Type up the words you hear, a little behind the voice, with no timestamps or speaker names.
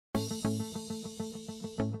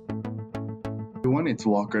everyone, it's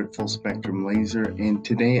Walker at Full Spectrum Laser, and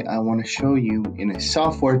today I want to show you in a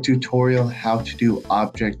software tutorial how to do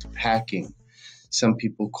object packing. Some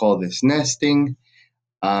people call this nesting.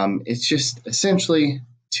 It's just essentially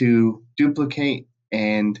to duplicate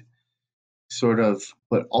and sort of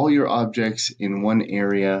put all your objects in one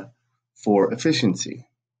area for efficiency.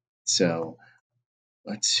 So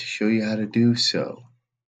let's show you how to do so.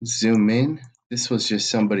 Zoom in. This was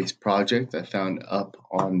just somebody's project I found up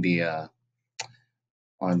on the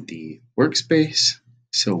workspace,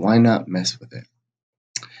 so why not mess with it?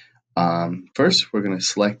 First, we're going to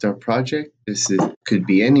select our project. Could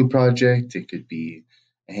be any project. It could be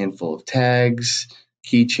a handful of tags,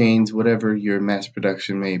 keychains, whatever your mass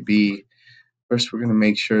production may be. First, we're going to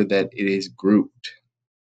make sure that it is grouped.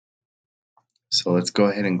 So let's go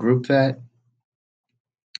ahead and group that.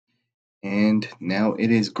 And now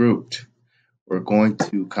it is grouped. We're going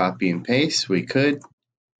to copy and paste. We could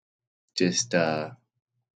just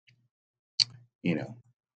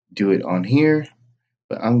do it on here,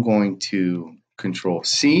 but I'm going to Control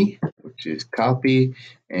C, which is copy,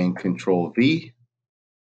 and Control V,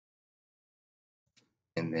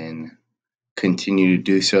 and then continue to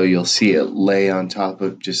do so. You'll see it lay on top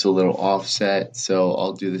of just a little offset, so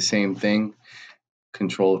I'll do the same thing.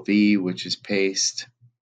 Control V, which is paste,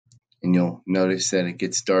 and you'll notice that it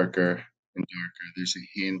gets darker and darker. There's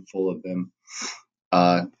a handful of them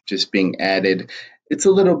just being added. It's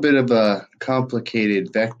a little bit of a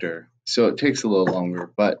complicated vector, so it takes a little longer,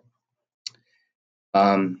 but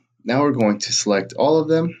now we're going to select all of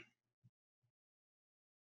them,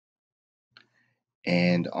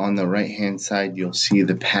 and on the right hand side you'll see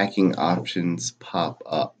the packing options pop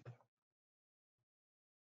up.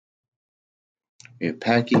 We have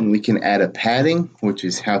packing. We can add a padding, which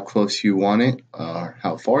is how close you want it or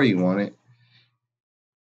how far you want it,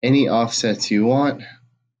 any offsets you want.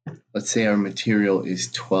 Let's say our material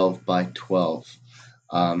is 12 by 12.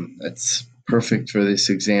 That's perfect for this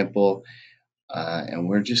example. And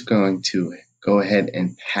we're just going to go ahead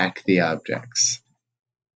and pack the objects.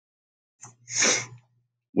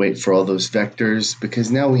 Wait for all those vectors, because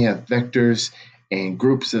now we have vectors and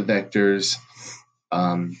groups of vectors,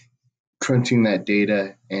 crunching that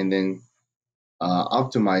data and then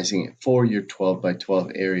optimizing it for your 12 by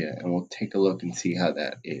 12 area. And we'll take a look and see how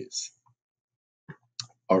that is.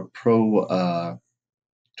 Our Pro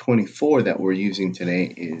 24 that we're using today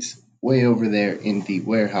is way over there in the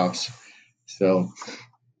warehouse. So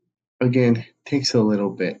again, takes a little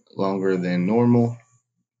bit longer than normal,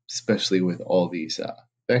 especially with all these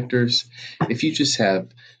vectors. If you just have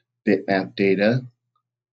bitmap data,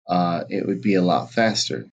 it would be a lot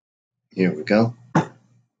faster. Here we go.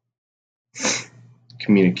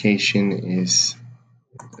 Communication is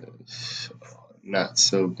not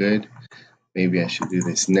so good. Maybe I should do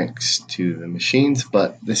this next to the machines,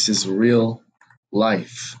 but this is real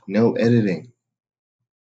life, no editing.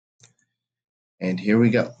 And here we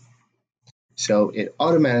go. So it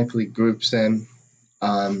automatically groups them.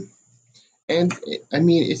 I mean,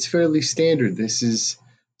 it's fairly standard. This is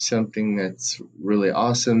something that's really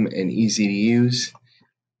awesome and easy to use.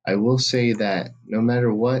 I will say that no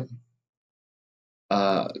matter what,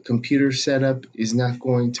 computer setup is not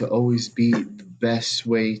going to always be the best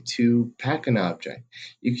way to pack an object.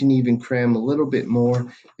 You can even cram a little bit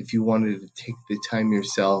more if you wanted to take the time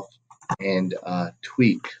yourself and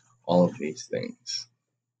tweak all of these things.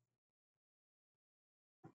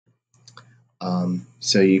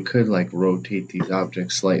 So you could like rotate these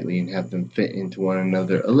objects slightly and have them fit into one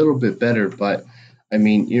another a little bit better, but I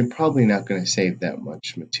mean, you're probably not going to save that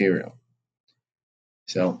much material.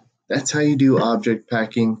 So that's how you do object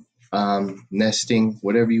packing, nesting,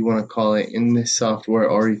 whatever you want to call it. In this software,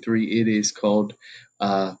 RE3, it is called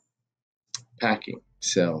packing.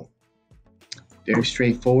 So very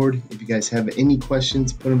straightforward. If you guys have any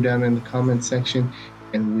questions, put them down in the comment section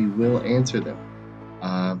and we will answer them.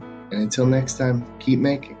 And until next time, keep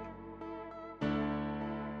making.